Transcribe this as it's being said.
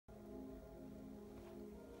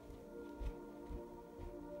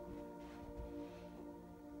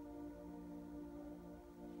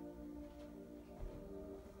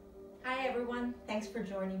everyone, thanks for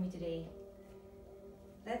joining me today.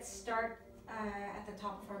 Let's start at the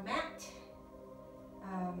top of our mat.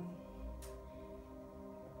 I'm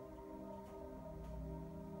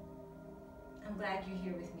glad you're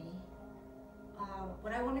here with me.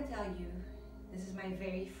 What I want to tell you, this is my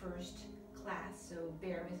very first class, so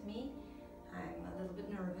bear with me. I'm a little bit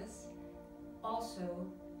nervous.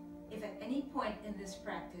 Also, if at any point in this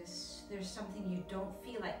practice there's something you don't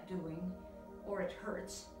feel like doing or it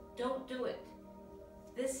hurts, don't do it.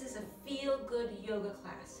 This is a feel-good yoga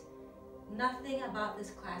class. Nothing about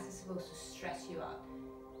this class is supposed to stress you out.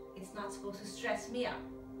 It's not supposed to stress me out.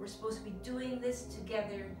 We're supposed to be doing this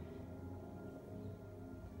together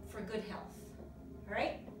for good health. All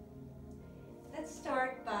right? Let's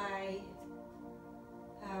start by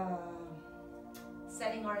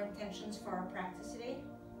setting our intentions for our practice today.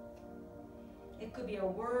 It could be a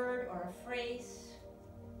word or a phrase.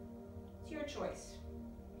 It's your choice.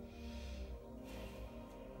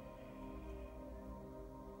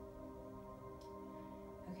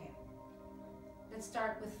 Okay. Let's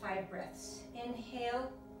start with 5 breaths.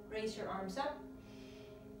 Inhale, raise your arms up.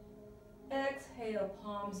 Exhale,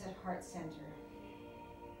 palms at heart center.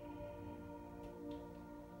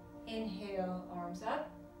 Inhale, arms up.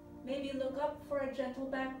 Maybe look up for a gentle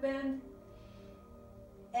back bend.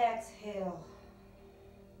 Exhale,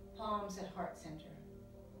 palms at heart center.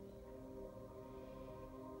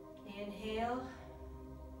 Inhale.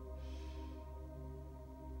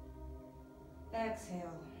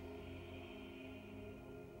 Exhale.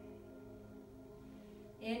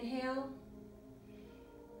 Inhale.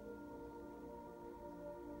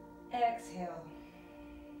 Exhale.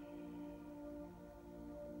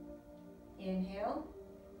 Inhale.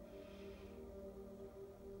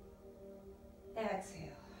 Exhale.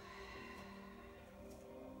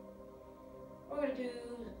 We're going to do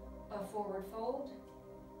a forward fold.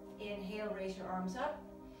 Inhale, raise your arms up.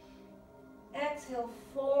 Exhale,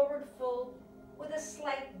 forward fold with a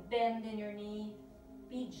slight bend in your knee.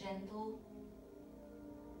 Be gentle.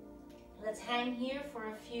 Let's hang here for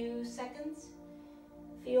a few seconds.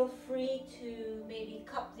 Feel free to maybe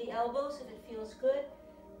cup the elbows if it feels good,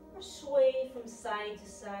 or sway from side to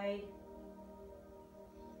side.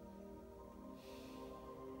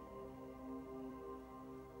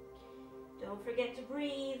 Don't forget to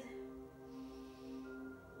breathe.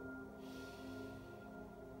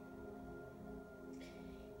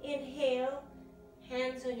 Inhale,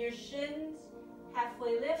 hands on your shins,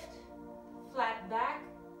 halfway lift, flat back.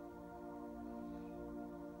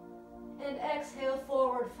 And exhale,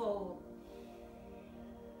 forward fold.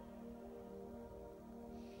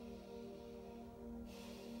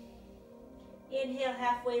 Inhale,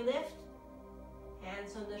 halfway lift,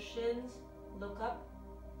 hands on the shins, look up.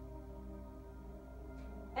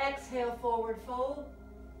 Exhale, forward fold.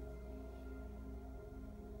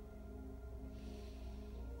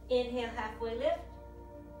 Inhale, halfway lift.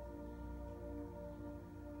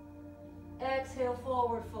 Exhale,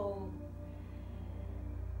 forward fold.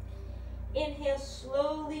 Inhale,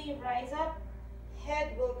 slowly rise up.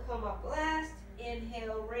 Head will come up last.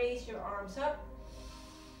 Inhale, raise your arms up.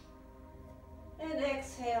 And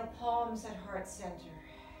exhale, palms at heart center.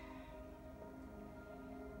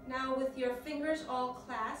 Now with your fingers all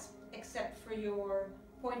clasped, except for your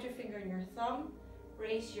pointer finger and your thumb,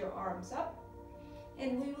 raise your arms up.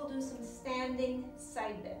 And we will do some standing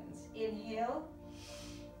side bends. Inhale.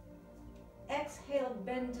 Exhale,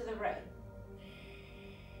 bend to the right.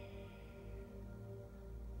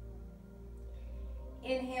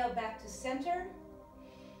 Inhale, back to center.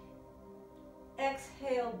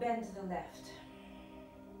 Exhale, bend to the left.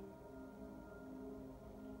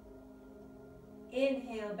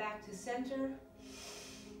 Inhale, back to center.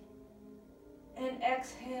 And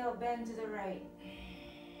exhale, bend to the right.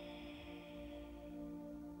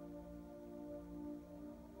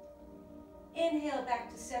 Inhale,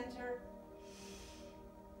 back to center.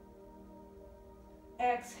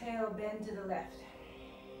 Exhale, bend to the left.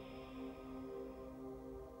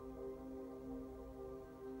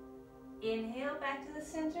 Inhale, back to the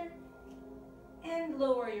center. And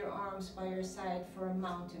lower your arms by your side for a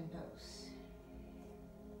mountain pose.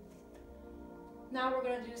 Now we're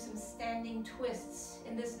going to do some standing twists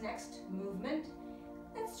in this next movement.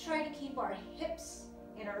 Let's try to keep our hips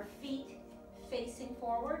and our feet facing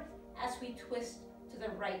forward as we twist to the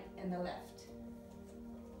right and the left.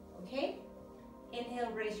 Okay?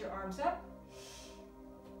 Inhale, raise your arms up.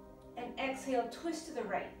 And exhale, twist to the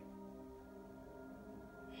right.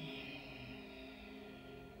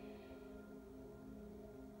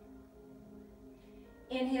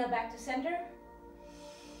 Inhale, back to center.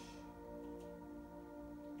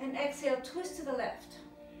 And exhale, twist to the left.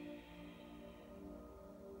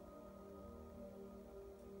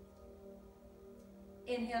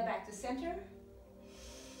 Inhale back to center.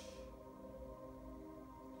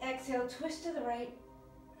 Exhale, twist to the right.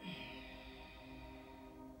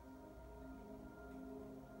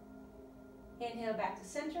 Inhale back to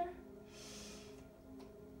center.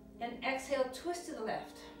 And exhale, twist to the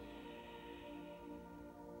left.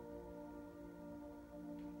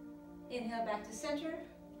 Inhale back to center.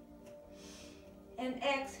 And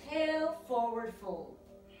exhale, forward fold.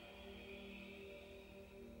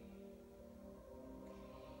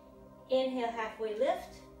 Inhale, halfway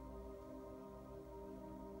lift.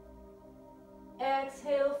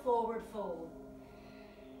 Exhale, forward fold.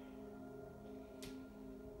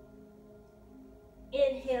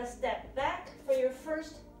 Inhale, step back for your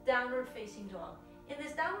first downward facing dog. In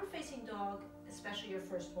this downward facing dog, especially your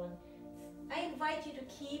first one, I invite you to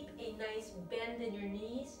keep a nice bend in your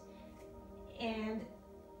knees and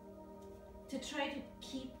to try to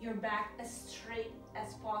keep your back as straight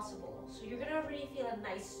as possible. So you're gonna really feel a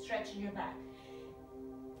nice stretch in your back.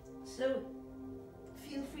 So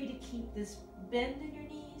feel free to keep this bend in your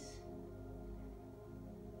knees.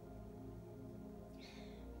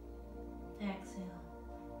 Exhale.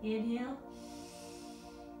 Inhale.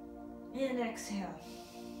 And exhale.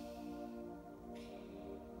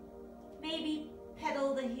 Maybe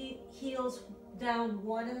pedal the heels down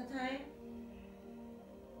one at a time.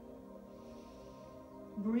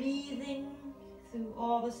 Breathing through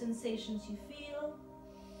all the sensations you feel.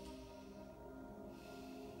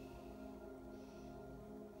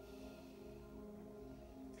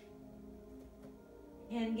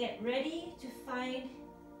 And get ready to find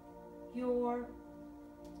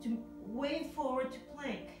to wave forward to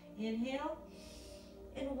plank. Inhale,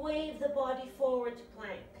 and wave the body forward to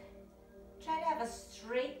plank. Try to have a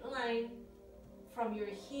straight line from your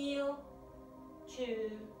heel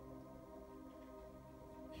to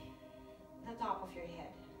the top of your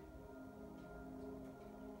head.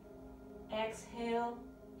 Exhale,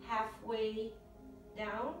 halfway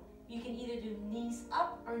down. You can either do knees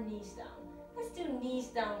up or knees down. Let's do knees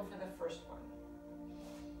down for the first one.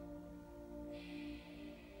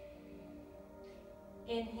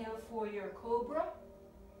 Inhale for your cobra.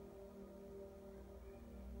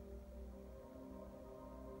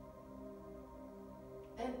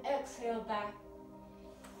 And exhale back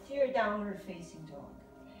to your downward facing dog.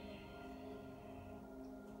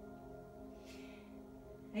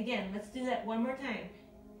 Again, let's do that one more time.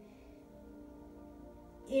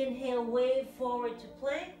 Inhale, wave forward to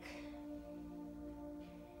plank.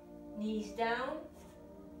 Knees down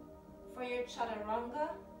for your chaturanga.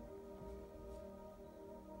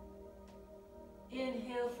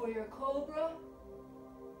 Inhale for your cobra.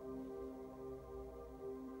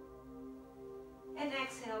 And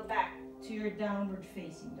exhale back to your downward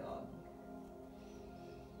facing dog.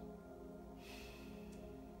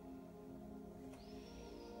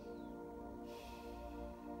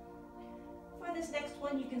 For this next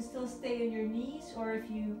one, you can still stay on your knees, or if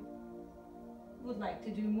you would like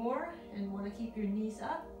to do more and want to keep your knees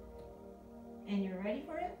up and you're ready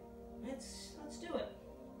for it, let's do it.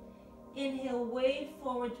 Inhale, wave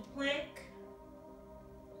forward to plank.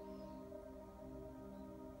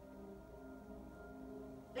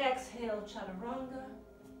 Exhale, chaturanga.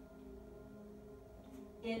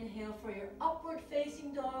 Inhale for your upward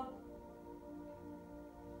facing dog.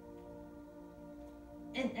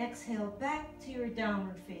 And exhale back to your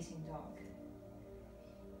downward facing dog.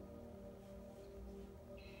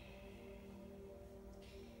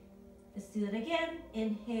 Let's do it again.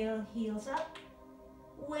 Inhale, heels up.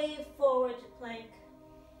 Wave forward to plank.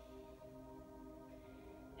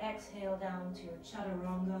 Exhale down to your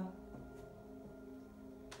chaturanga.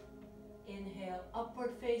 Inhale,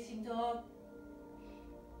 upward facing dog.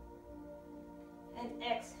 And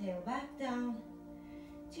exhale back down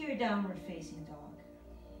to your downward facing dog.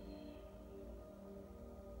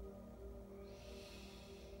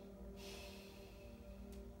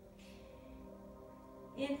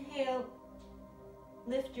 Inhale,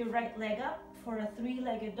 lift your right leg up for a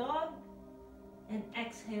three-legged dog. And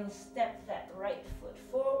exhale, step that right foot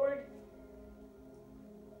forward.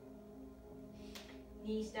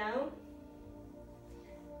 Knees down.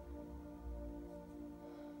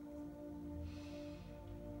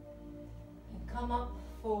 And come up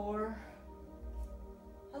for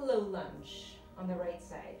a low lunge on the right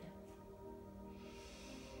side.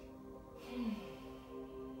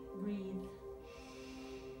 Breathe.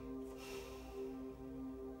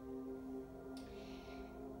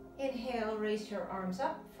 Inhale, raise your arms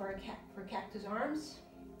up for cactus arms.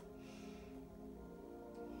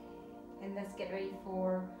 And let's get ready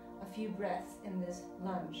for a few breaths in this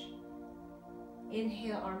lunge.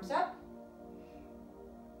 Inhale, arms up.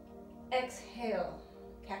 Exhale,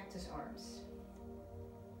 cactus arms.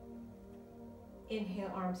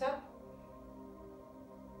 Inhale, arms up.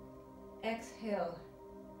 Exhale,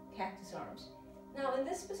 cactus arms. Now in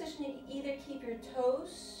this position, you can either keep your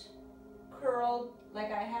toes curled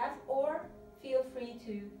like I have, or feel free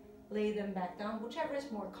to lay them back down, whichever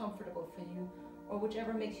is more comfortable for you, or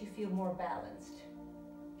whichever makes you feel more balanced.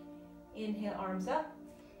 Inhale, arms up.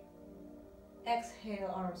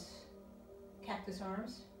 Exhale, arms, cactus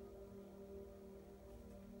arms.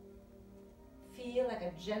 Feel like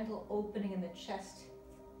a gentle opening in the chest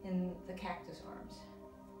in the cactus arms.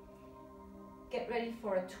 Get ready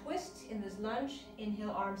for a twist in this lunge.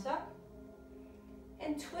 Inhale, arms up.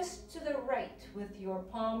 And twist to the right with your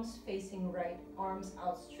palms facing right, arms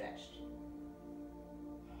outstretched.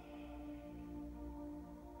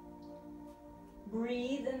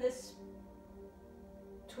 Breathe in this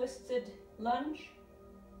twisted lunge.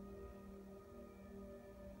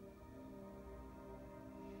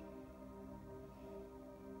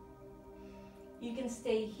 You can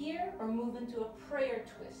stay here or move into a prayer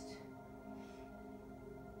twist.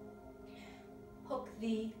 Hook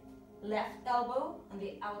the left elbow on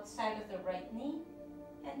the outside of the right knee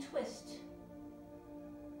and twist.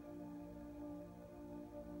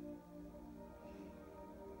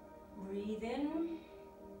 Breathe in,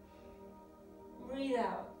 breathe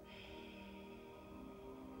out.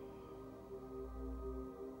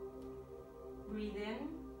 Breathe in,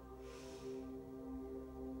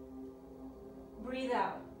 breathe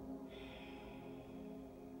out.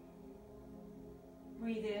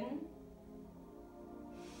 Breathe in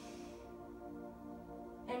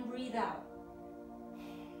and breathe out.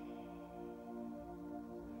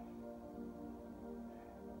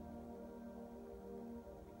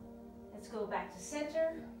 Let's go back to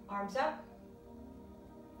center, arms up.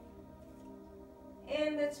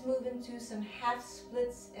 And let's move into some half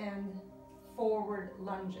splits and forward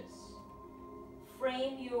lunges.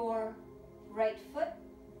 Frame your right foot.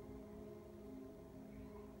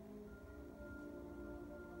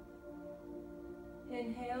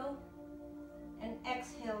 Inhale and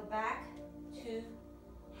exhale back to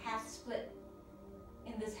half split.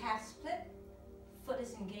 In this half split, foot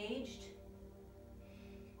is engaged.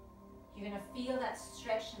 You're going to feel that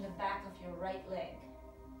stretch in the back of your right leg.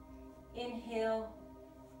 Inhale,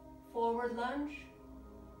 forward lunge.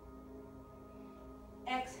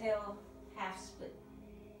 Exhale, half split.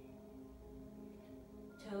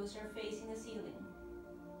 Toes are facing the ceiling.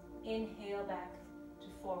 Inhale back to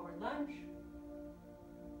forward lunge.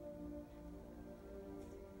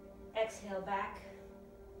 Exhale back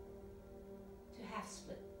to half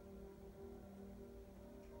split.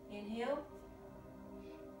 Inhale.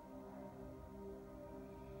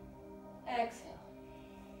 Exhale.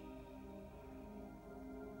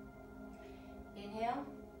 Inhale.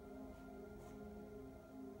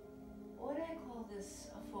 What do I call this?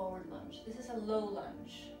 A forward lunge. This is a low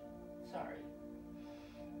lunge. Sorry.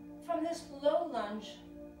 From this low lunge,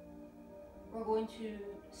 we're going to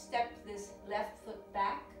step this left foot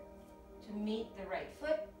back to meet the right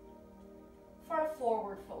foot for a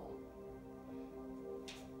forward fold.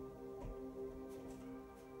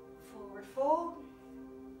 Forward fold.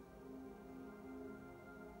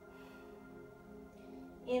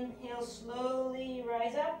 Inhale, slowly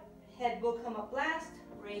rise up. Head will come up last.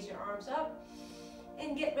 Raise your arms up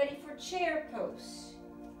and get ready for chair pose.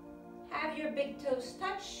 Have your big toes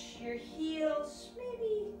touch, your heels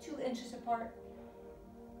maybe 2 inches apart,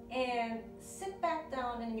 and sit back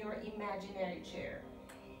down in your imaginary chair.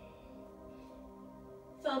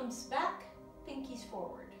 Thumbs back, pinkies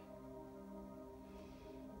forward.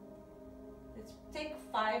 Let's take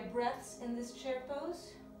 5 breaths in this chair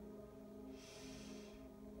pose.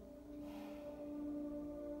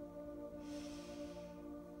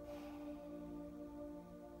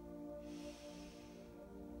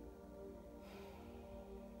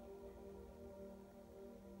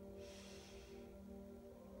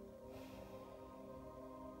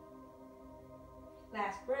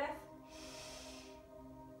 Last breath.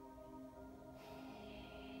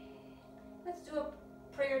 Let's do a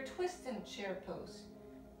prayer twist and chair pose.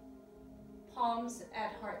 Palms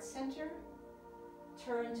at heart center.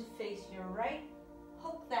 Turn to face your right.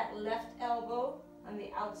 Hook that left elbow on the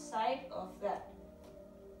outside of that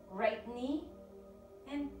right knee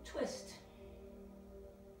and twist.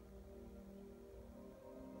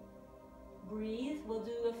 Breathe. We'll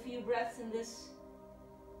do a few breaths in this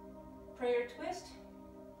prayer twist.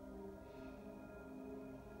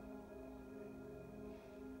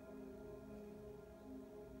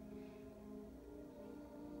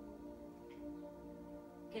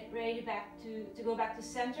 Get ready to go back to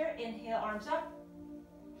center. Inhale, arms up.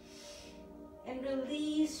 and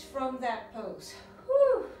release from that pose.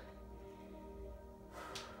 Whew.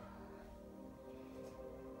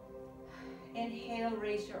 Inhale,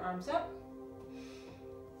 raise your arms up.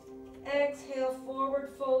 Exhale, forward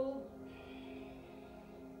fold.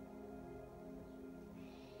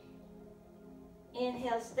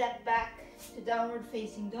 Inhale, step back to downward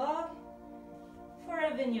facing dog for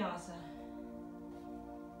a vinyasa.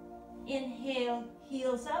 Inhale,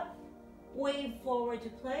 heels up, wave forward to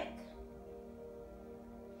plank.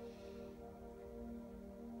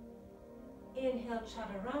 Inhale,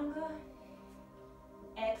 chaturanga.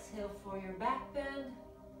 Exhale for your back bend.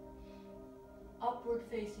 Upward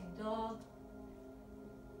facing dog.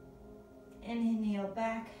 Inhale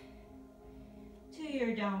back to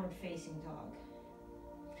your downward facing dog.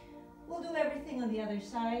 We'll do everything on the other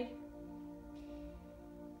side.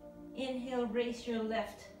 Inhale, raise your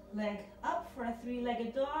left leg up for a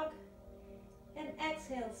three-legged dog. And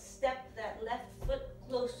exhale, step that left foot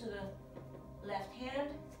close to the left hand.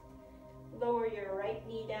 Lower your right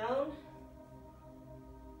knee down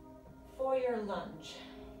for your lunge.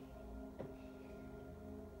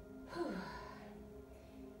 Whew.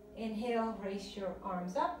 Inhale, raise your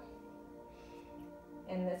arms up.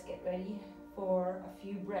 And let's get ready for a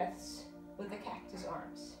few breaths with the cactus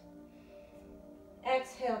arms.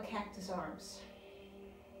 Exhale, cactus arms.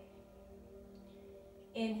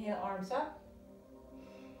 Inhale, arms up.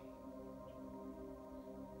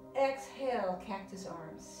 Exhale, cactus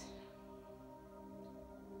arms.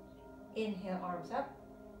 Inhale, arms up.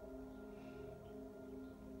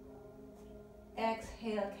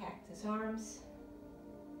 Exhale, cactus arms.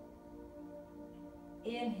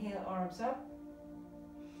 Inhale, arms up.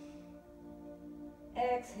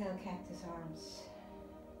 Exhale, cactus arms.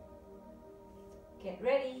 Get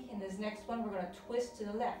ready. In this next one, we're going to twist to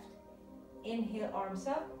the left. Inhale, arms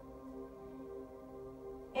up.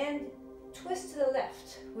 And twist to the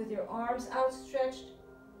left with your arms outstretched,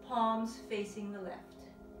 palms facing the left.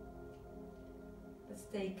 Let's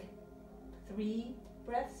take 3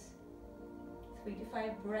 breaths, 3 to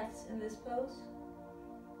 5 breaths in this pose.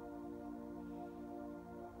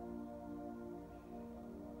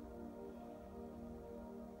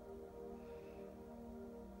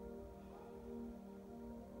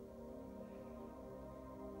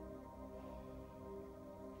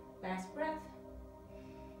 Last breath.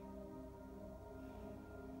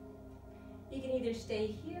 You can either stay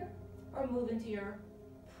here or move into your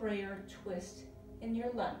prayer twist in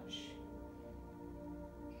your lunge.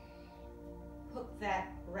 Hook that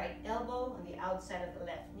right elbow on the outside of the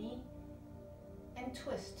left knee and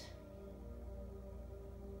twist.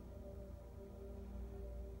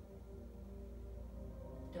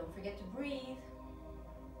 Don't forget to breathe.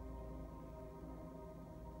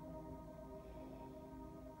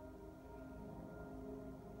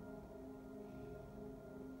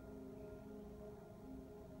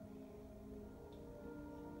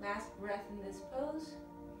 Last breath in this pose.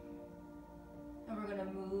 And we're going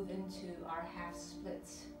to move into our half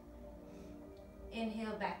splits.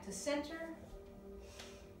 Inhale back to center.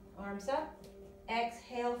 Arms up.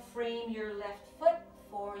 Exhale, frame your left foot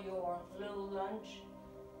for your low lunge.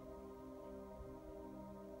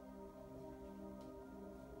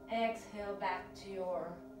 Exhale back to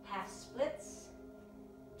your half splits.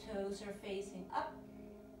 Toes are facing up.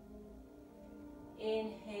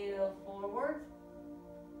 Inhale forward.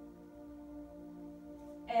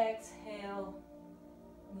 Exhale,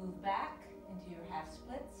 move back into your half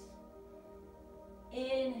splits.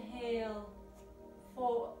 Inhale,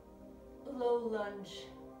 for low lunge.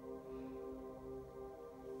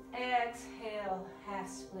 Exhale, half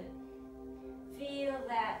split. Feel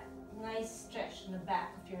that nice stretch in the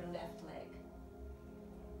back of your left leg.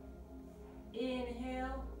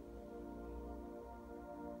 Inhale.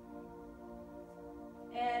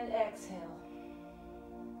 And exhale.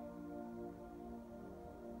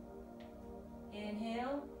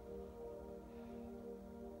 Inhale.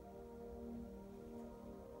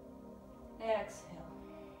 Exhale.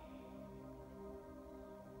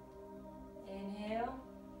 Inhale.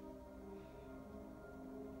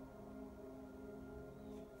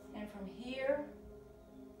 And from here,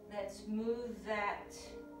 let's move that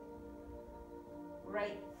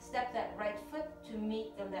right, step that right foot to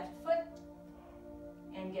meet the left foot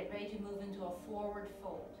and get ready to move into a forward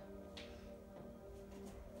fold.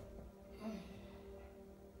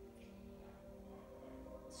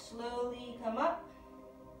 Slowly come up.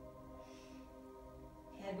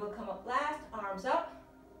 Head will come up last, arms up.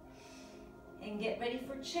 And get ready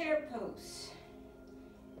for chair pose.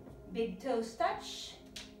 Big toes touch,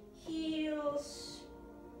 heels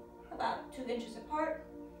about 2 inches apart.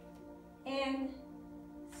 And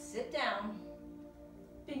sit down.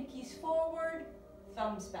 pinkies forward,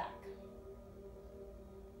 thumbs back.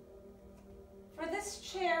 For this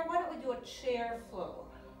chair, why don't we do a chair flow?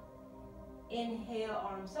 Inhale,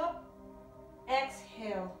 arms up.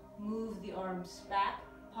 Exhale, move the arms back,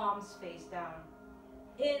 palms face down.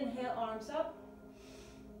 Inhale, arms up.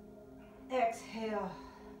 Exhale,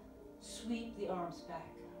 sweep the arms back.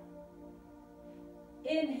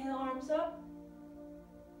 Inhale, arms up.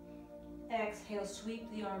 Exhale, sweep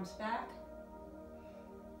the arms back.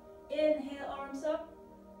 Inhale, arms up.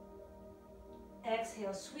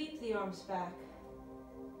 Exhale, sweep the arms back.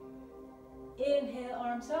 Inhale,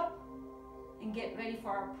 arms up. And get ready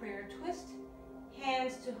for our prayer twist.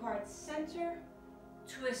 Hands to heart center.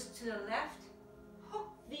 Twist to the left. Hook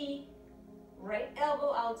the right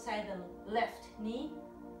elbow outside the left knee.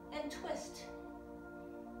 And twist.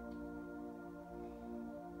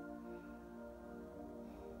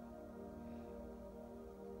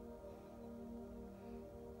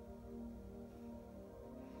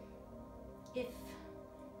 If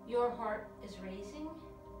your heart is racing,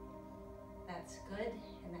 that's good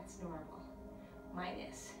and that's normal. Mine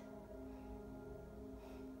is.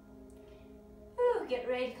 Whew, get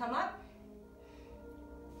ready to come up.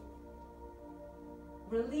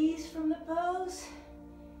 Release from the pose.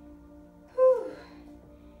 Whew.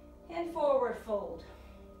 And forward fold.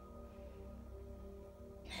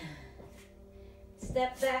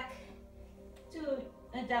 Step back to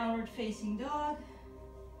a downward facing dog.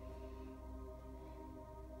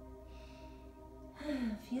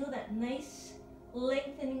 Feel that nice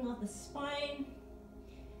lengthening of the spine.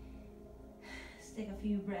 Let's take a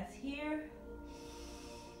few breaths here.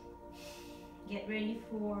 Get ready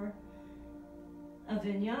for a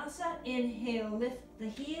vinyasa. Inhale, lift the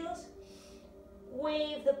heels.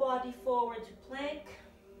 Wave the body forward to plank.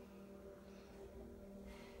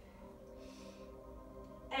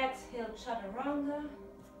 Exhale, chaturanga.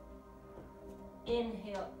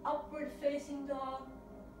 Inhale, upward facing dog.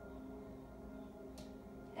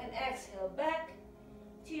 And exhale back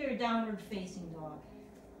to your downward facing dog.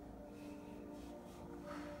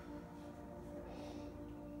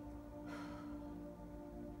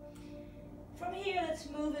 From here, let's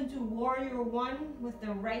move into warrior one with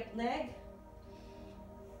the right leg.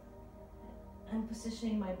 I'm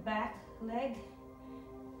positioning my back leg.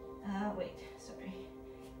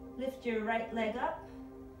 Lift your right leg up.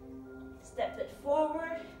 Step it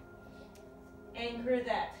forward. Anchor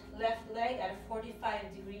that left leg at a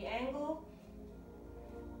 45-degree angle.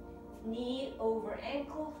 Knee over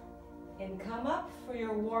ankle. And come up for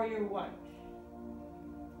your warrior one.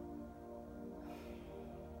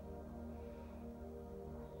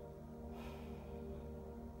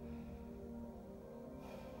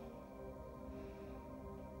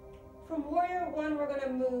 From warrior one, we're going to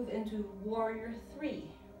move into warrior three.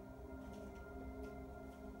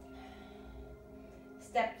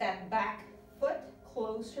 Step that back foot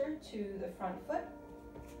closer to the front foot.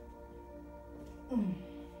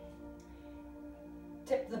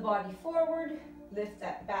 Tip the body forward, lift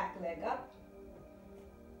that back leg up.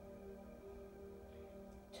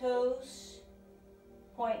 Toes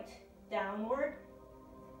point downward,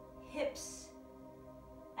 hips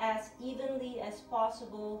as evenly as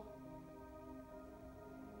possible.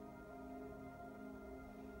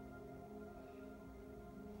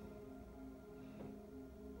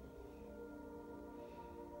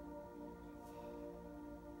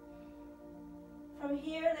 From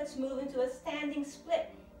here, let's move into a standing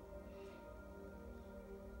split.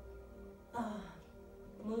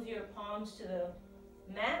 Move your palms to the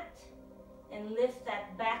mat and lift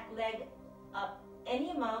that back leg up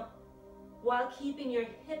any amount while keeping your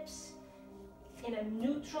hips in a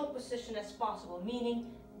neutral position as possible,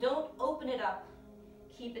 meaning don't open it up.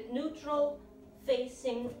 Keep it neutral,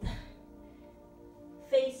 facing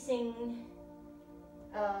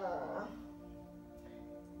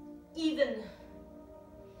even.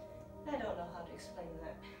 I don't know how to explain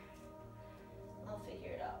that. I'll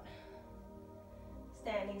figure it out.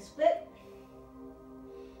 Standing split.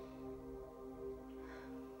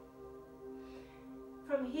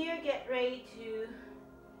 From here, get ready to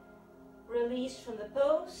release from the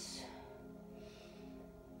pose.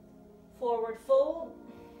 Forward fold.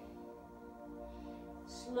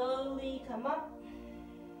 Slowly come up.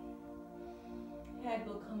 Head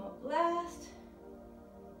will come up last.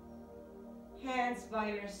 Hands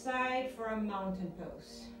by your side for a mountain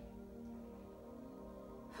pose.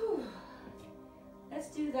 Whew. Let's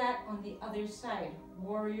do that on the other side.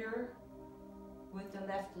 Warrior with the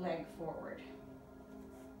left leg forward.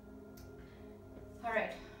 All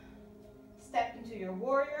right. Step into your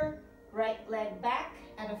warrior. Right leg back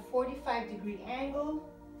at a 45-degree angle.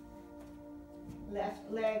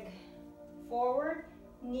 Left leg forward,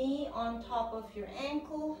 knee on top of your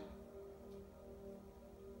ankle.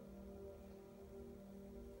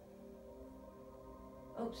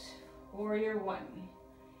 Oops, warrior one.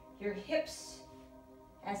 Your hips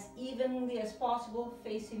as evenly as possible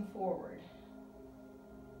facing forward.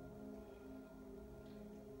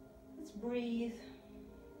 Let's breathe.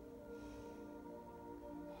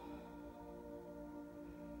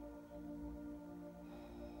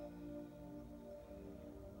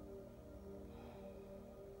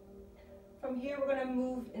 From here, we're going to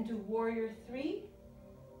move into warrior three.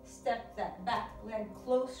 Step that back leg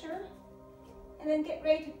closer. And then get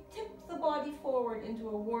ready to tip the body forward into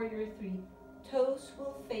a warrior three. Toes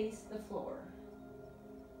will face the floor.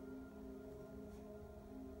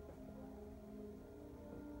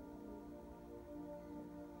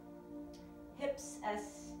 Hips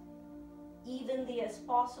as evenly as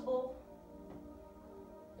possible.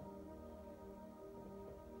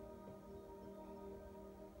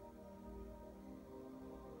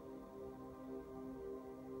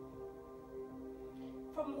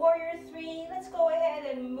 From warrior three, let's go ahead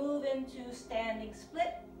and move into standing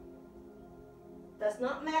split. Does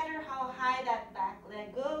not matter how high that back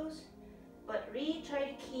leg goes, but really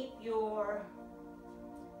try to keep your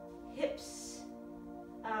hips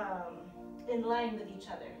in line with each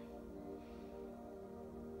other.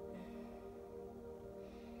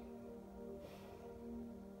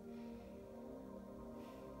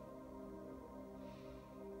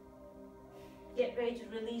 Get ready to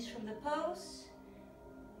release from the pose.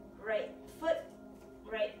 Right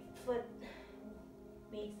foot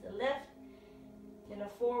meets the left in a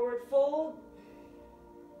forward fold.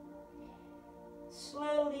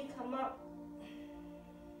 Slowly come up.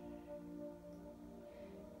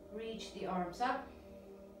 Reach the arms up.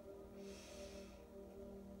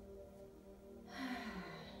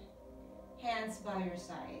 Hands by your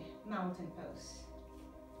side, mountain pose.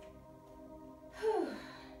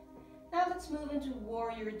 Now let's move into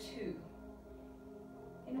warrior two.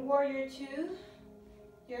 In warrior two,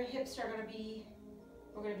 your hips are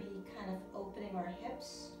we're going to be kind of opening our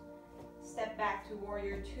hips. Step back to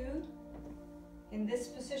warrior two. In this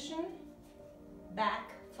position,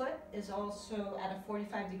 back foot is also at a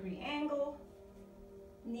 45-degree angle.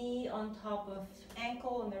 Knee on top of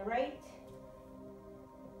ankle on the right.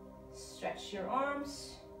 Stretch your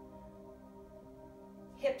arms.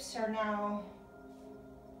 Hips are now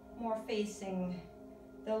more facing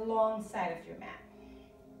the long side of your mat.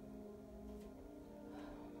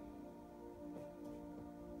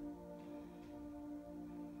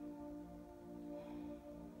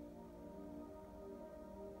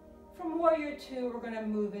 From warrior two, we're going to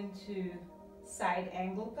move into side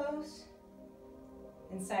angle pose.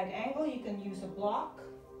 In side angle, you can use a block,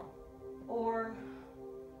 or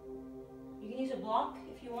you can use a block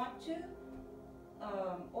if you want to.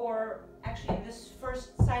 Or actually, in this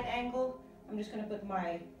first side angle, I'm just going to put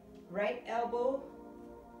my right elbow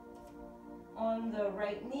on the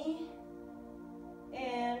right knee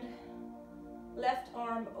and left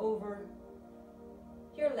arm over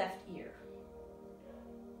your left ear.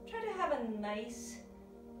 Try to have a nice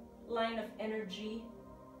line of energy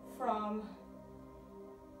from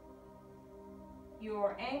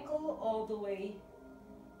your ankle all the way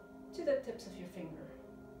to the tips of your fingers.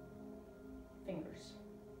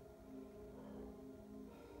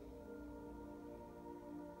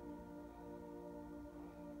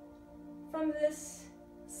 From this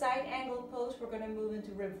side angle pose, we're going to move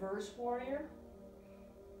into reverse warrior.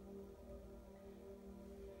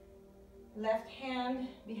 Left hand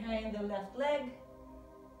behind the left leg.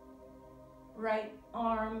 Right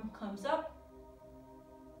arm comes up.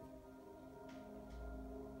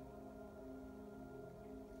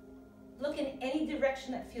 Look in any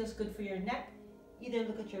direction that feels good for your neck. Either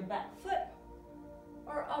look at your back foot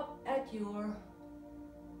or up at your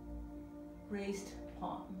raised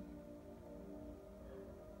palm.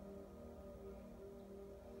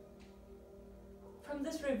 From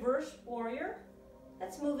this reverse warrior,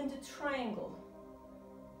 let's move into triangle.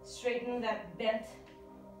 Straighten that bent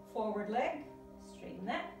forward leg, straighten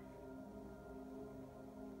that.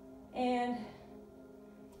 And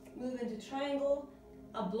move into triangle.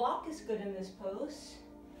 A block is good in this pose.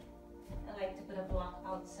 I like to put a block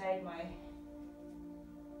outside my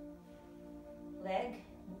leg.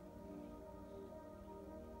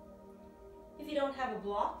 If you don't have a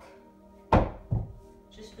block,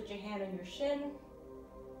 just put your hand on your shin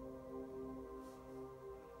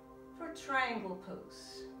for triangle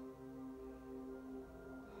pose.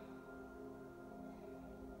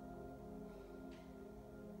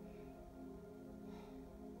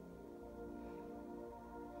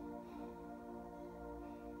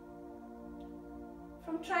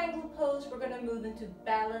 From triangle pose, we're going to move into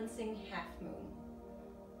balancing half moon.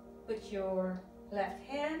 Put your left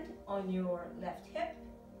hand on your left hip.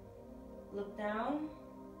 Look down.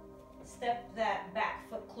 Step that back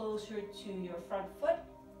foot closer to your front foot.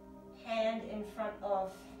 Hand in front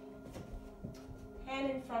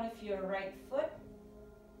of your right foot.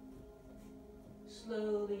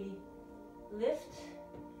 Slowly lift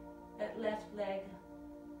that left leg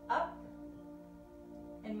up.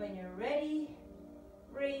 And when you're ready,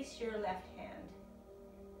 raise your left hand,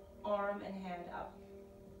 arm and hand up.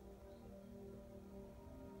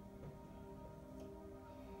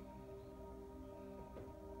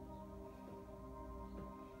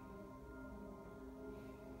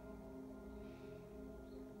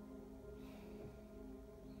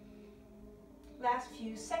 Last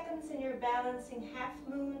few seconds in your balancing half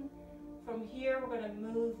moon. From here, we're going to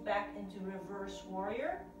move back into reverse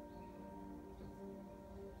warrior.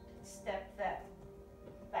 Step that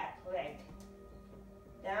back leg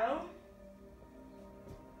down.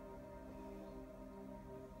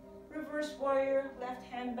 Reverse warrior, left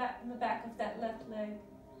hand back in the back of that left leg.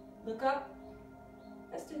 Look up.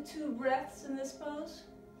 Let's do 2 breaths in this pose.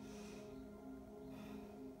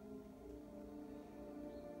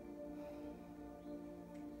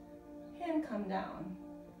 And come down.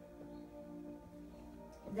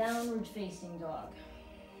 Downward facing dog.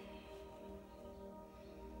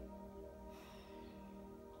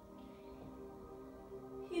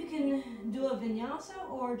 You can do a vinyasa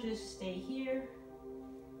or just stay here.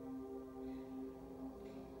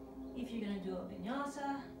 If you're going to do a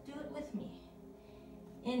vinyasa, do it with me.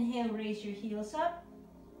 Inhale, raise your heels up.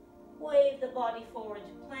 Wave the body forward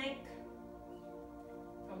to plank.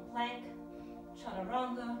 From plank,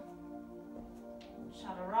 chaturanga.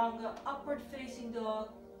 Chaturanga, upward facing dog.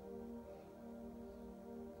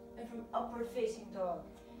 And from upward facing dog,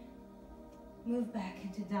 move back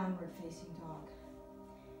into downward facing dog.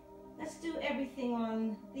 Let's do everything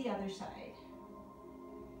on the other side.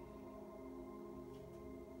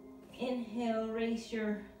 Inhale, raise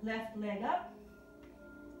your left leg up.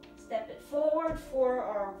 Step it forward for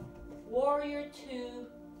our warrior 2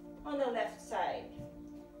 on the left side.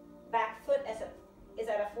 Back foot is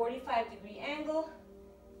at a 45-degree angle.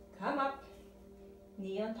 Come up,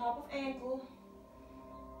 knee on top of ankle.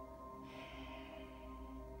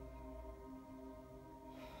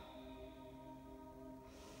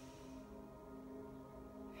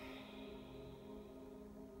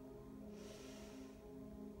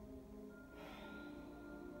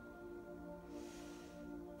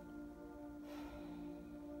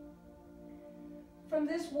 From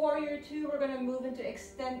this warrior 2, we're going to move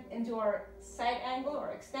into our side angle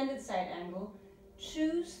or extended side angle.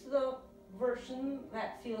 Choose the version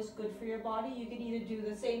that feels good for your body. You can either do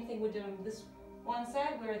the same thing we did on this one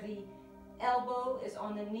side where the elbow is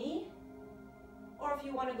on the knee, or if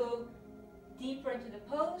you want to go deeper into the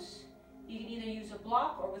pose, you can either use a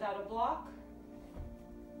block or without a block.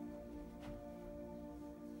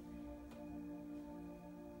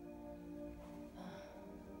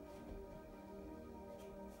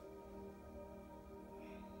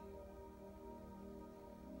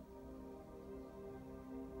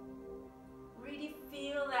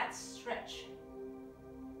 Feel that stretch.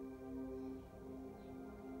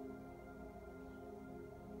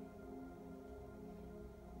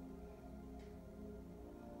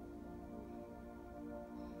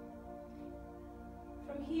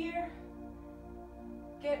 From here,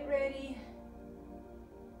 get ready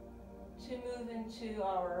to move into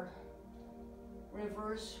our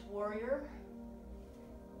reverse warrior.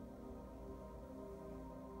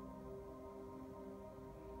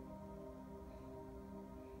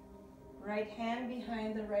 Right hand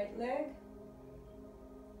behind the right leg,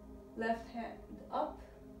 left hand up.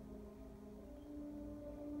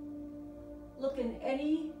 Look in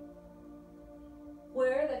anywhere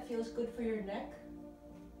that feels good for your neck.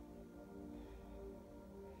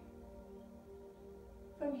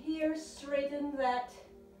 From here, straighten that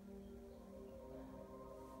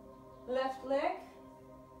left leg.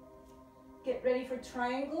 Get ready for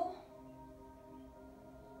triangle.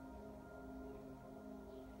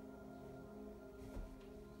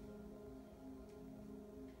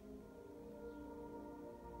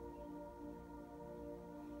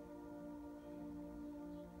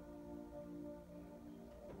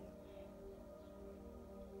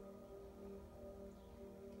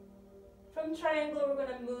 From triangle, we're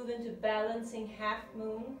going to move into balancing half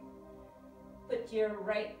moon. Put your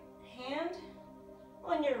right hand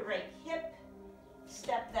on your right hip.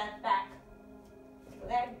 Step that back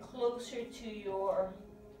leg closer to your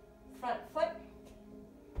front foot.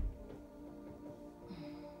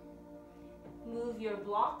 Move move your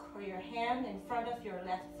block or your hand in front of your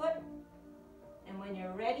left foot. And when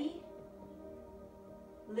you're ready,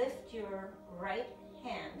 lift your right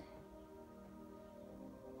hand.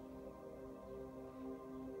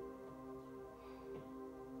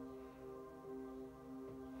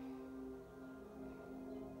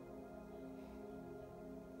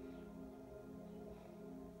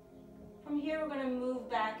 From here, we're going to move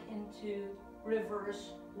back into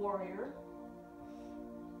reverse warrior.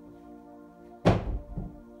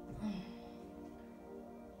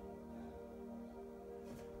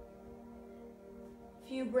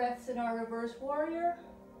 Few breaths in our reverse warrior.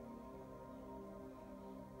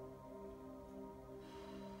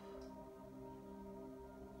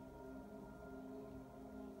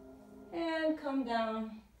 And come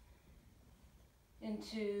down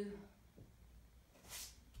into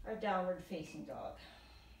our downward facing dog.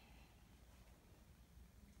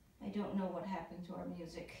 I don't know what happened to our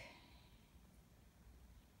music,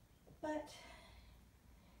 but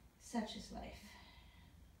such is life.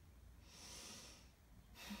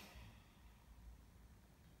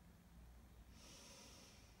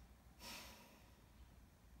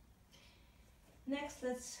 Next,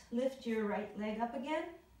 let's lift your right leg up again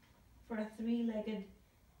for a three-legged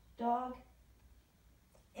dog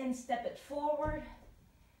and step it forward.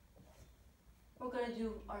 We're going to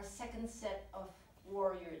do our second set of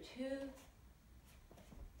warrior two.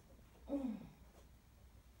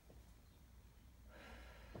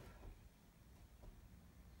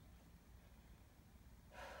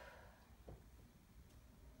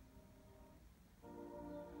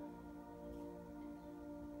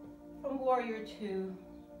 From warrior two,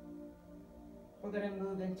 we're going to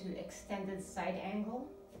move into extended side angle.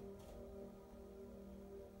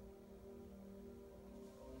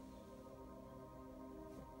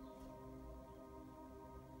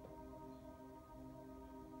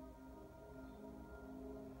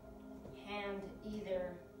 Hand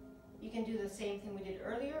either, you can do the same thing we did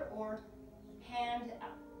earlier, or hand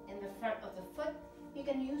in the front of the foot. You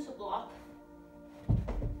can use a block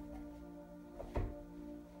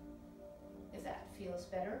if that feels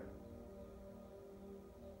better.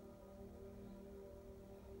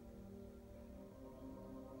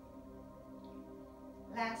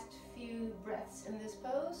 Last few breaths in this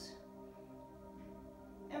pose.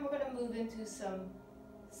 And we're going to move into some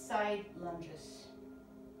side lunges.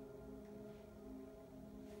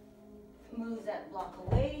 Move that block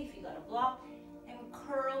away if you got a block, and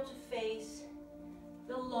curl to face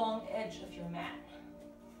the long edge of your mat.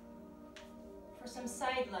 For some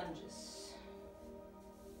side lunges,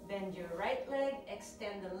 bend your right leg,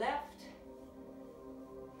 extend the left.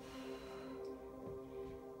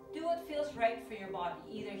 Do what feels right for your body,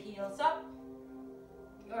 either heels up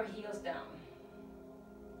or heels down.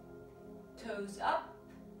 Toes up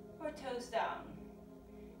or toes down.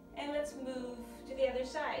 And let's move to the other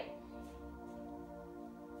side.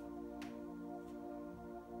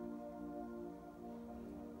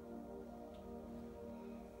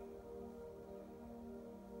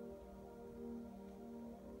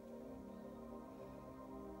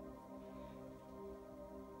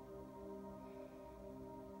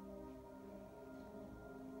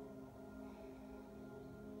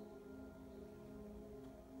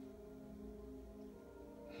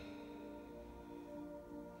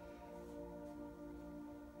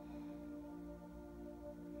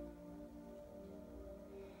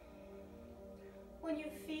 When you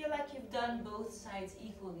feel like you've done both sides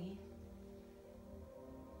equally,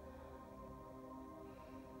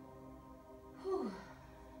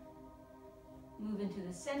 move into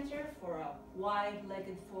the center for a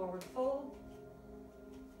wide-legged forward fold.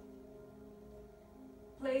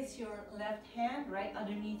 Place your left hand right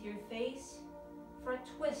underneath your face for a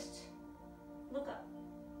twist. Look up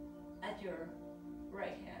at your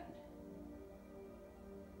right hand.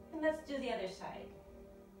 And let's do the other side.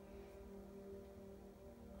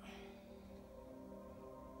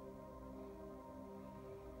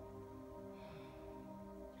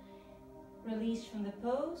 Release from the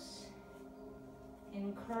pose,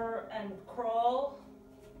 incur and crawl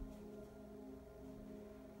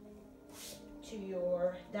to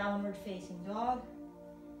your downward facing dog.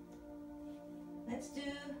 Let's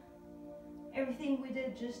do everything we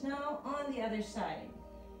did just now on the other side.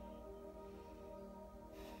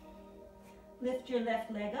 Lift your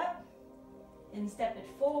left leg up and step it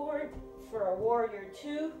forward for a warrior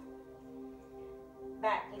two.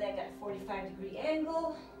 Back leg at 45-degree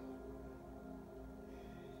angle.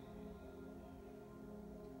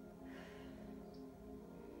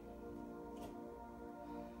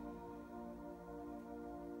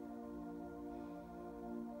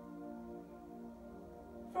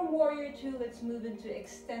 From warrior two, let's move into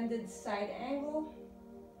extended side angle.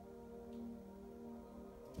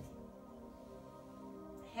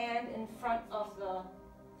 Hand in front of the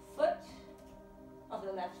foot, of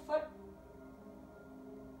the left foot.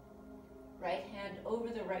 Right hand over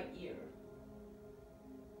the right ear.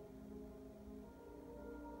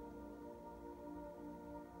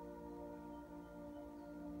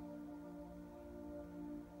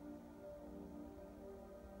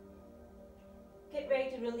 Get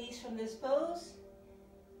ready to release from this pose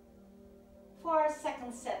for our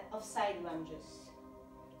second set of side lunges.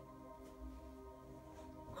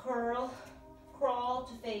 Curl, crawl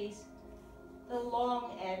to face the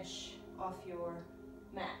long edge of your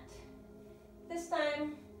mat. This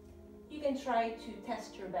time, you can try to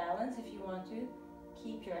test your balance if you want to.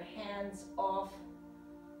 Keep your hands off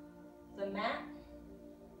the mat.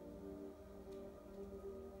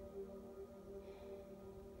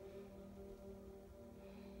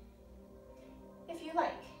 If you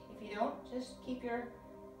like. If you don't, just keep your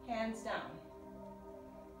hands down.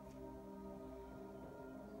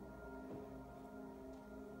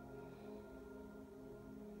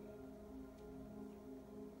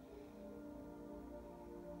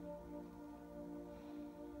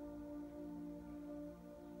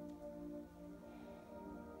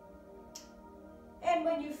 And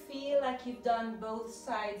when you feel like you've done both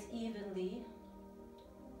sides evenly,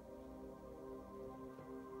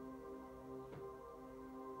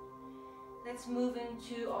 let's move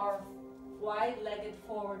into our wide-legged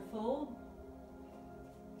forward fold.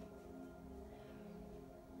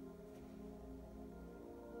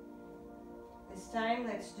 This time,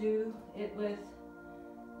 let's do it with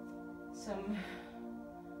some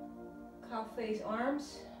cow face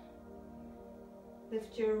arms.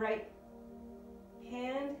 Lift your right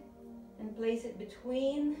hand and place it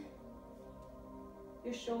between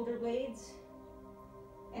your shoulder blades.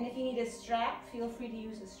 And if you need a strap, feel free to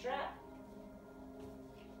use a strap.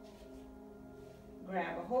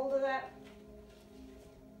 Grab a hold of that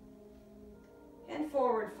and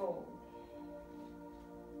forward fold.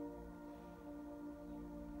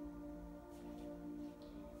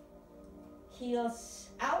 Heels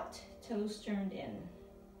out, toes turned in.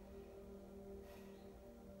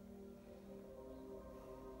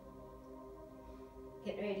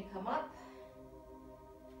 Get ready to come up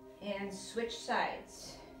and switch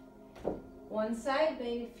sides. One side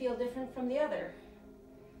may feel different from the other.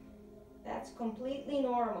 That's completely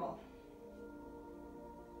normal.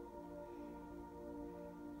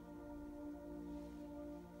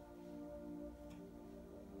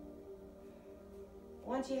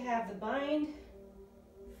 Once you have the bind,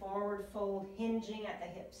 forward fold hinging at the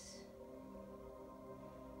hips.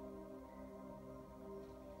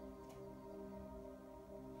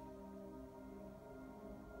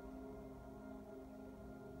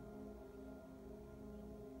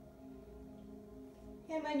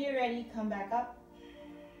 And when you're ready, come back up.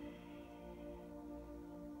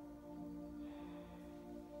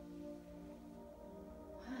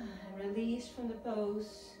 And release from the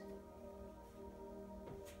pose.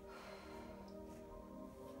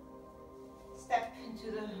 Step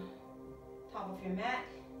into the top of your mat.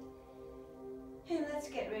 And let's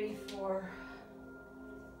get ready for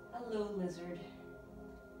a low lizard.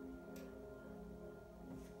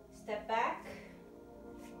 Step back.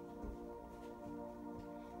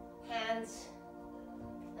 Hands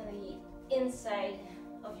on the inside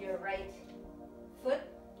of your right foot.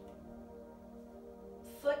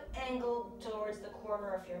 Foot angled towards the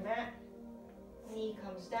corner of your mat. Knee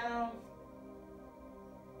comes down.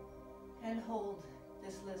 And hold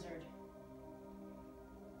this lizard.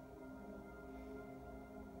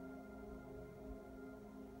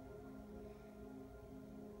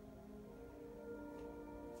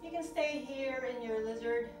 You can stay here in your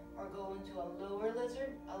lizard or go into a lower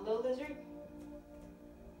lizard, a low lizard.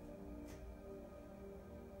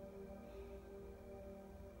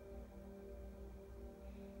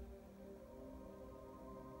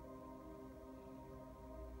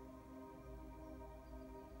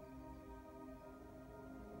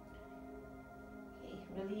 Okay,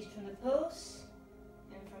 release from the pose,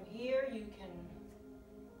 and from here you can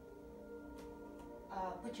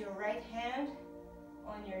put your right hand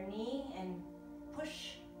on your knee and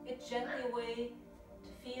push it gently away to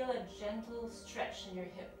feel a gentle stretch in your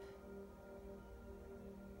hip.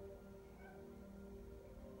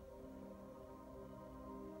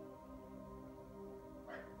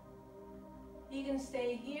 You can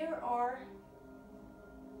stay here, or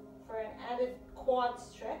for an added quad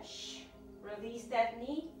stretch, release that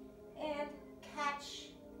knee and catch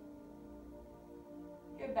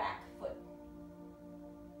your back foot.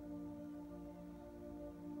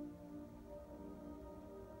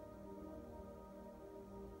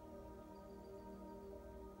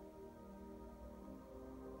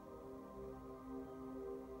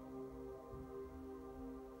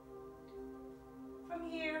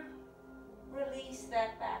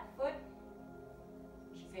 that back foot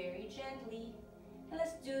very gently, and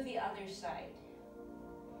let's do the other side.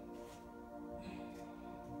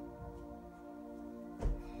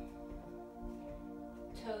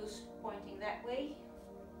 Toes pointing that way,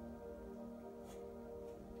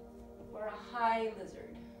 or a high lizard.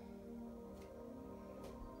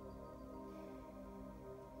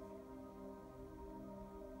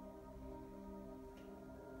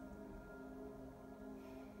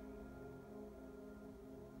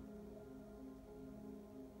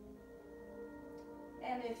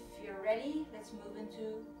 And if you're ready, let's move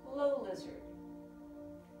into low lizard.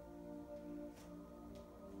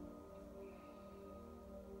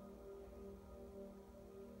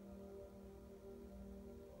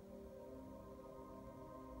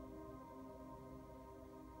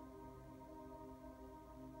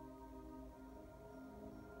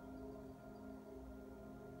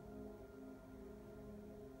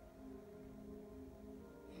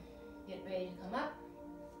 Get ready to come up.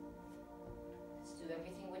 Do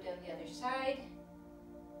everything we've done the other side.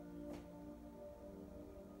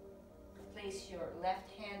 Place your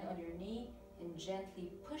left hand on your knee and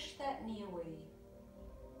gently push that knee away.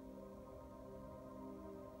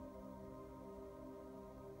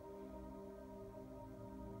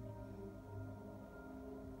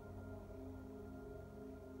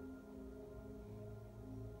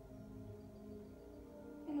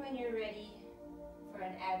 And when you're ready for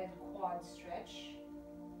an added quad stretch,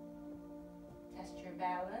 test your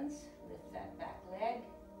balance, lift that back leg.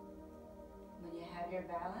 When you have your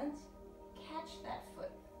balance, catch that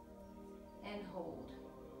foot and hold.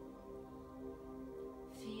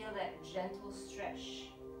 Feel that gentle stretch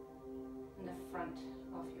in the front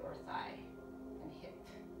of your thigh and hip.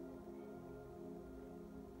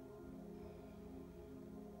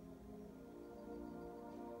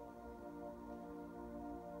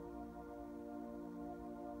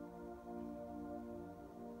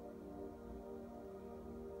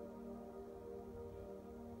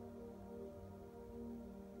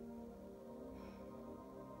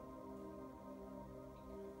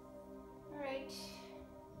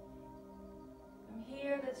 From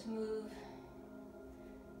here, let's move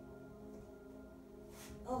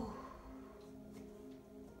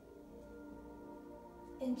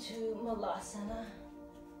into Malasana,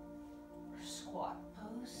 or squat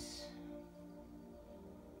pose.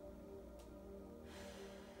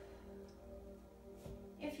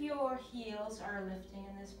 If your heels are lifting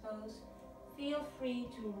in this pose, feel free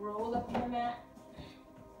to roll up your mat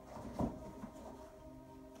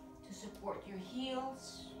to support your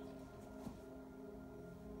heels.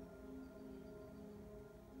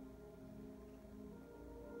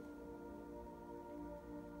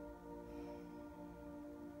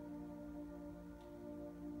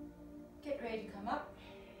 Get ready to come up.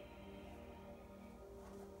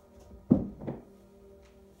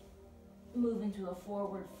 Move into a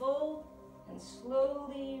forward fold and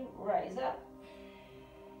slowly rise up.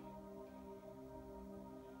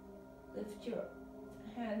 Lift your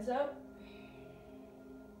hands up.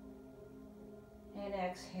 And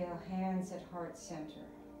exhale, hands at heart center.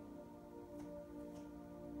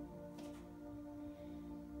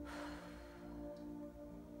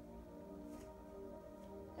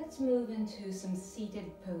 Let's move into some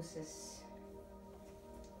seated poses.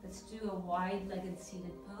 Let's do a wide-legged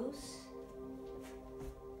seated pose.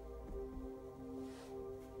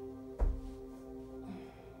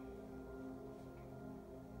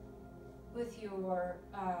 With your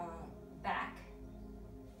back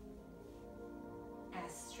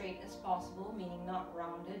as straight as possible, meaning not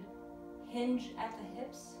rounded. Hinge at the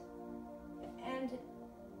hips and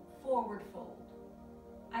forward fold.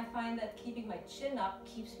 I find that keeping my chin up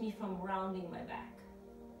keeps me from rounding my back.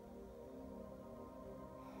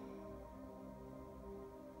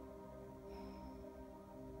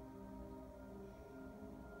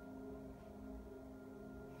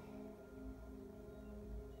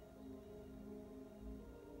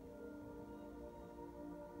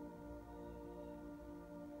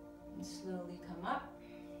 And slowly come up.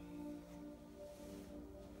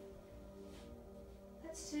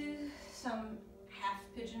 Let's do some half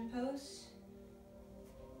pigeon pose.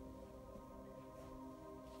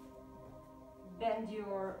 Bend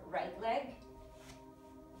your right leg.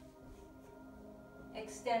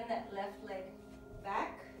 Extend that left leg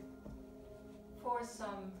back for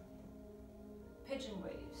some pigeon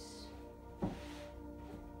waves.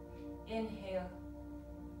 Inhale,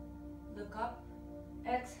 look up.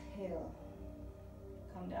 Exhale,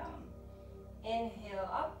 come down. Inhale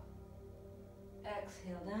up.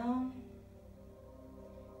 Exhale down.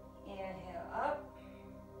 Inhale up,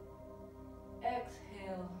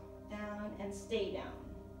 exhale down, and stay stay down.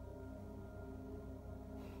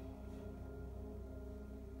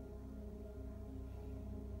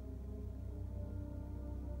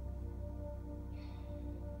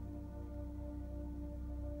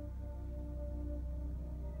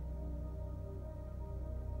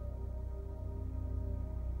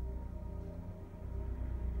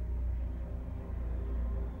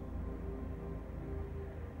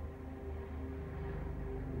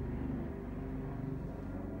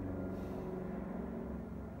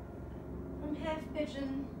 Half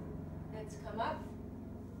pigeon, let's come up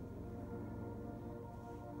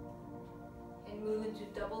and move into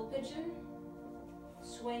double pigeon.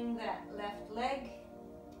 Swing that left leg,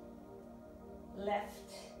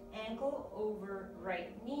 left ankle over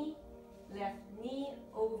right knee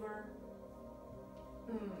over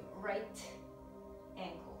right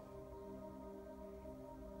ankle.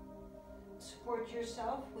 Support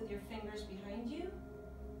yourself with your fingers behind you.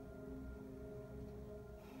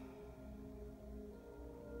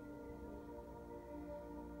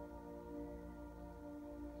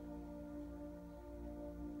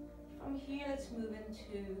 From here, let's move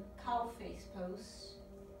into cow face pose.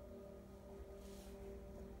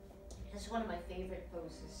 It's one of my favorite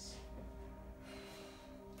poses.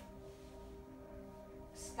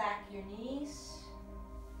 Stack your knees.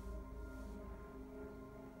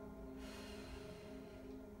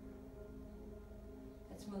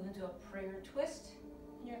 Let's move into a prayer twist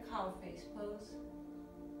in your cow face pose.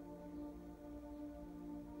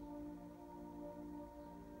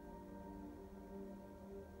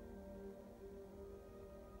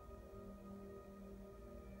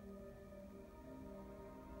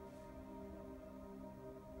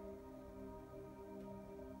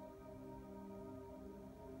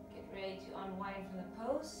 Ready to unwind from the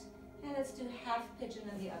pose, and let's do half pigeon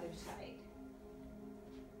on the other side.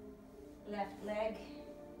 Left leg,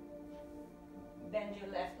 bend your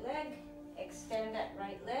left leg, extend that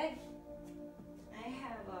right leg. I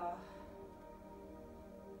have a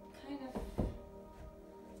kind of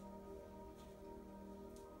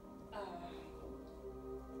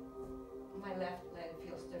my left leg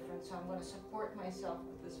feels different, so I'm going to support myself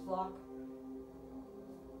with this block.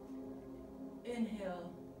 Inhale.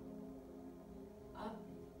 Up,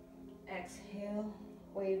 exhale,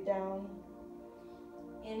 wave down,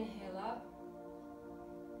 inhale up,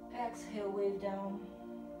 exhale, wave down,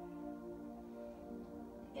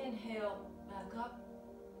 inhale, back up,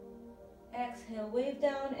 exhale, wave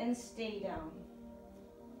down, and stay down.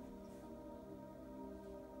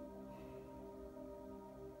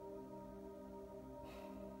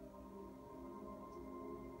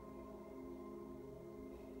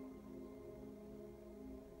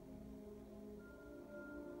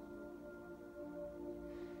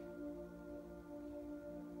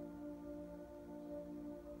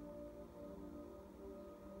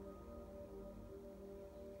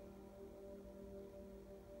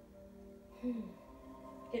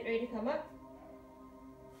 Get ready to come up.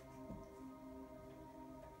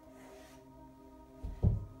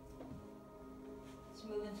 Let's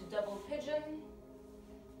move into double pigeon.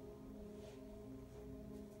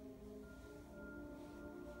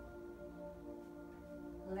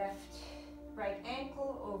 Left, right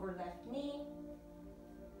ankle over left knee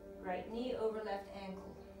over left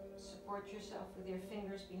ankle. Support yourself with your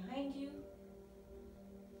fingers behind you.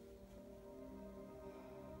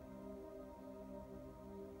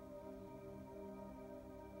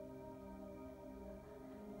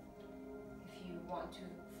 Want to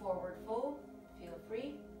forward fold, feel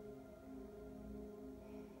free.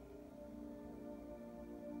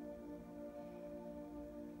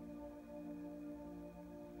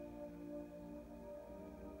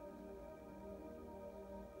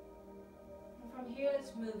 And from here,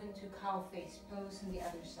 let's move into cow face pose on the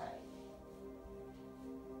other side.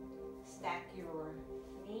 Stack your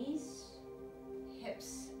knees,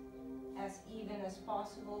 hips as even as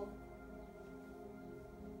possible.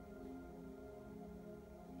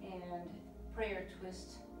 And prayer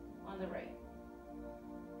twist on the right.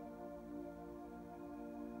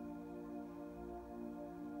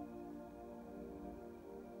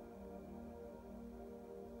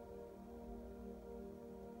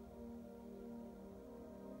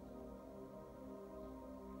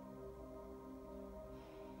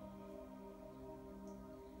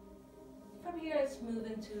 From here, let's move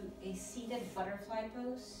into a seated butterfly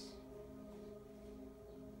pose.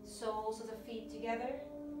 Soles of the feet together.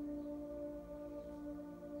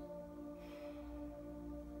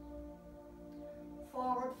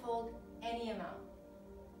 Forward fold any amount.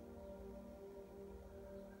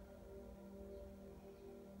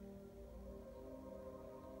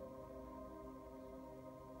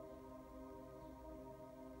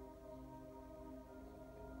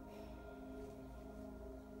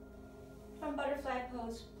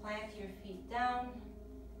 pose, plant your feet down,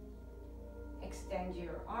 extend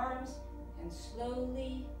your arms, and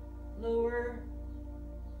slowly lower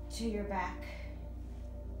to your back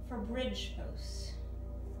for bridge pose.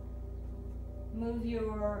 Move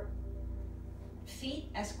your feet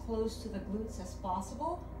as close to the glutes as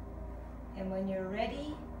possible, and when you're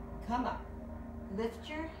ready, come up. Lift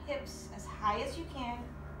your hips as high as you can.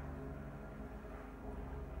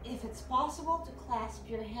 If it's possible to clasp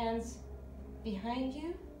your hands behind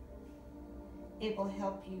you, it will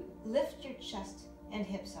help you lift your chest and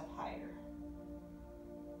hips up higher.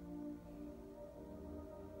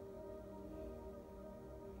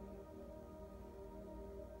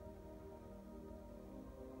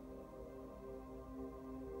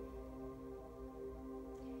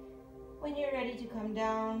 When you're ready to come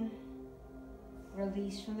down,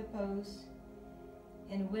 release from the pose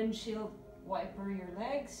and windshield wiper your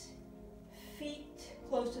legs, feet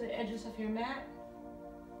close to the edges of your mat,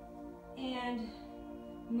 and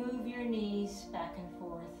move your knees back and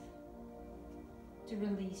forth to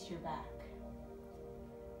release your back.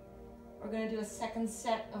 We're going to do a second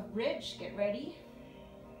set of bridge. Get ready.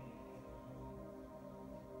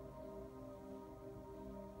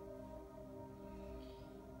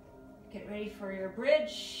 Get ready for your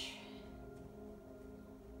bridge.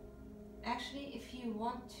 Actually, if you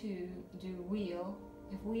want to do wheel,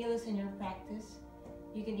 if wheel is in your practice,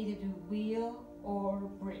 you can either do wheel or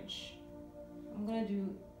bridge. I'm gonna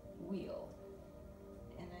do wheel,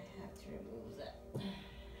 and I have to remove that.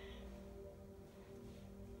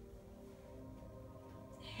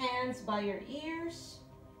 Hands by your ears,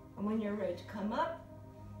 and when you're ready to come up,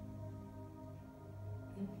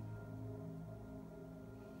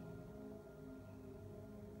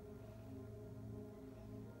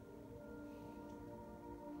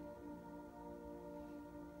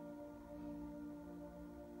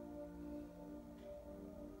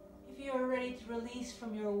 you're ready to release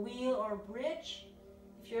from your wheel or bridge.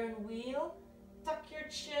 If you're in wheel, tuck your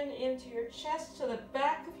chin into your chest so the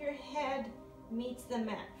back of your head meets the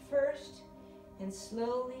mat first, and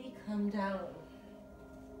slowly come down.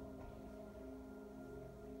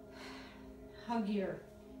 Hug your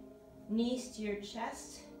knees to your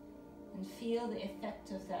chest and feel the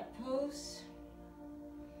effect of that pose.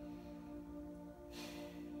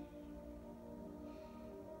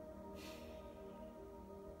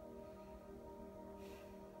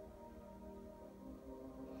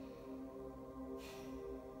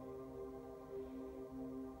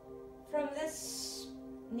 From this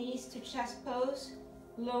knees to chest pose,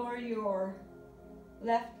 lower your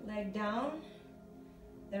left leg down.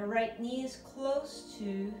 The right knee is close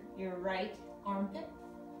to your right armpit.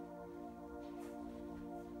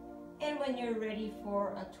 And when you're ready for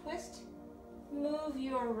a twist, move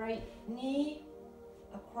your right knee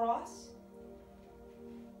across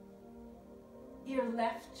your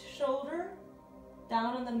left shoulder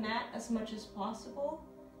down on the mat as much as possible,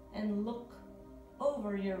 and look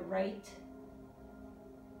over your right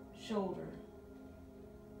shoulder.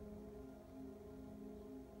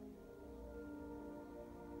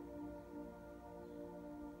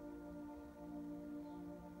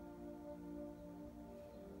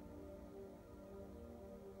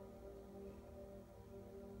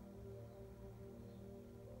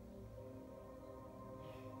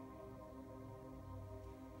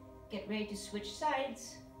 Get ready to switch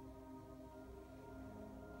sides.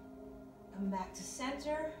 Come back to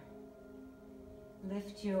center.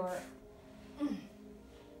 Lift your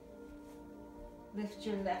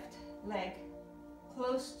left leg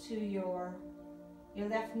close to your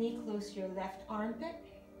left knee close to your left armpit.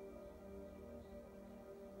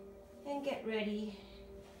 And get ready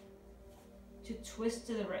to twist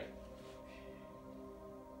to the right.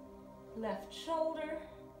 Left shoulder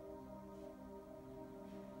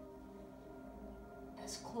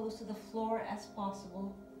as close to the floor as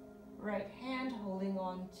possible. Right hand holding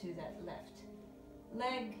on to that left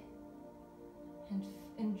leg, and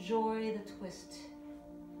enjoy the twist.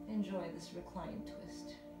 Enjoy this reclined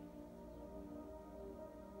twist.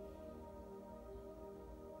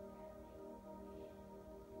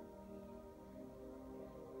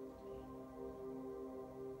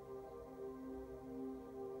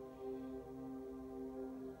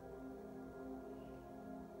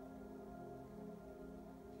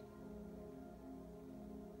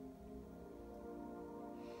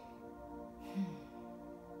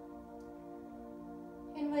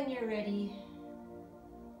 And when you're ready,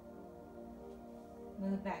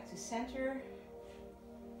 move back to center.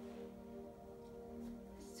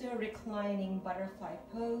 Let's do a reclining butterfly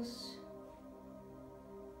pose.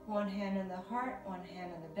 One hand on the heart, one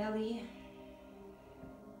hand on the belly.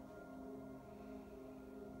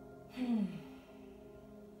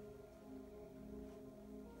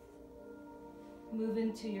 Move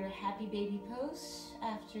into your happy baby pose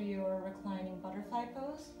after your reclining butterfly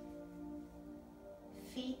pose.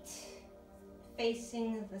 Feet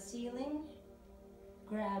facing the ceiling.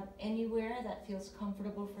 Grab anywhere that feels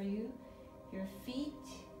comfortable for you. Your feet,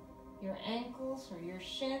 your ankles or your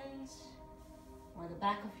shins, or the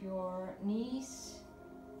back of your knees.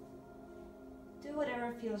 Do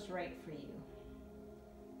whatever feels right for you.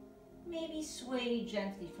 Maybe sway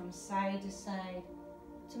gently from side to side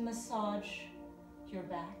to massage your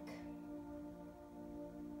back.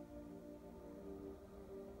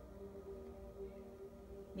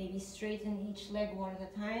 Maybe straighten each leg one at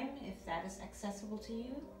a time if that is accessible to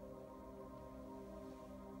you.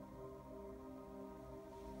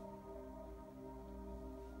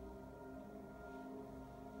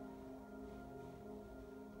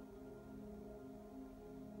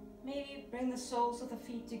 Maybe bring the soles of the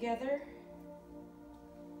feet together.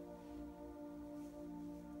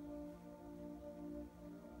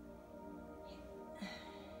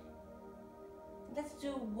 Let's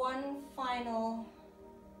do one final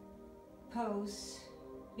pose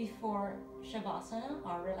before Shavasana,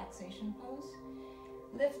 our relaxation pose.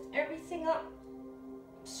 Lift everything up,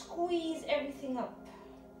 squeeze everything up.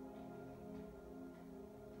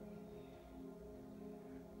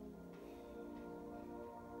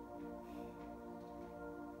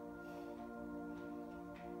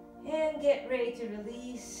 And get ready to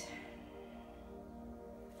release.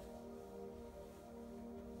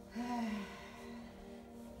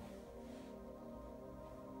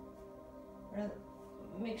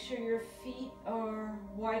 Make sure your feet are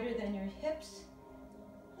wider than your hips.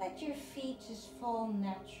 Let your feet just fall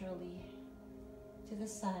naturally to the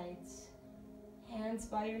sides. Hands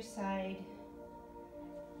by your side.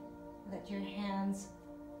 Let your hands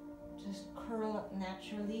just curl up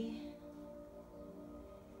naturally.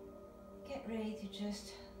 Get ready to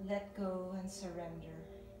just let go and surrender.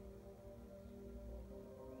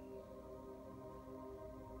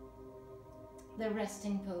 The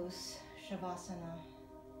resting pose, Shavasana,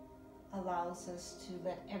 allows us to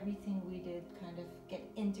let everything we did kind of get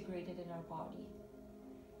integrated in our body.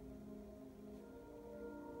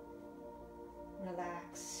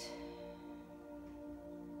 Relax.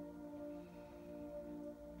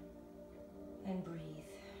 And breathe.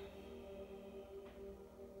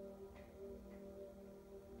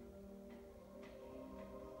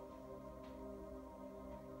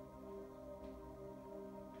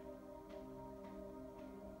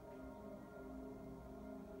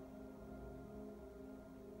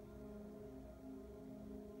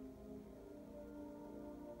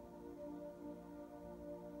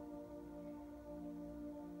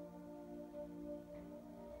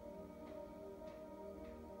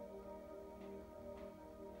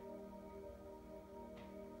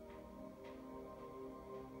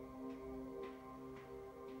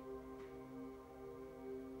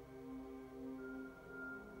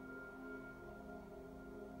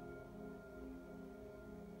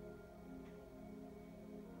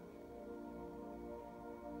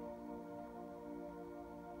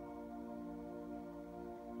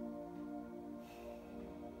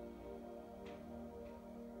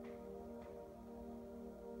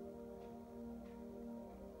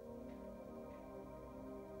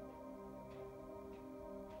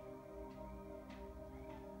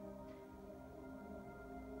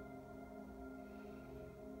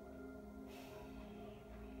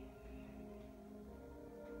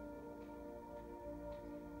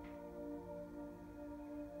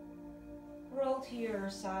 Roll to your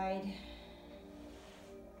side.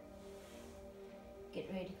 Get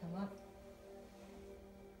ready to come up.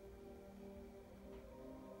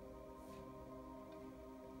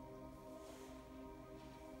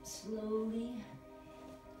 Slowly.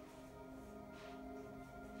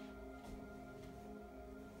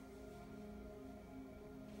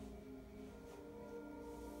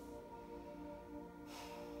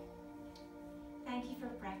 Thank you for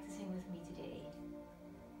practicing with me today.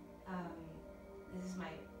 This is my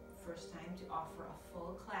first time to offer a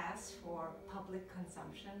full class for public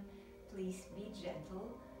consumption. Please be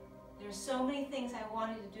gentle. There's so many things I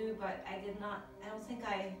wanted to do, but I don't think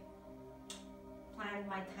I planned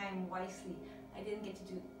my time wisely. I didn't get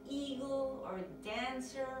to do eagle or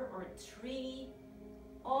dancer or tree,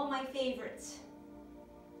 all my favorites.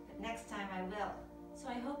 But next time I will. So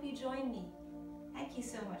I hope you join me. Thank you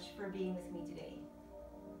so much for being with me today.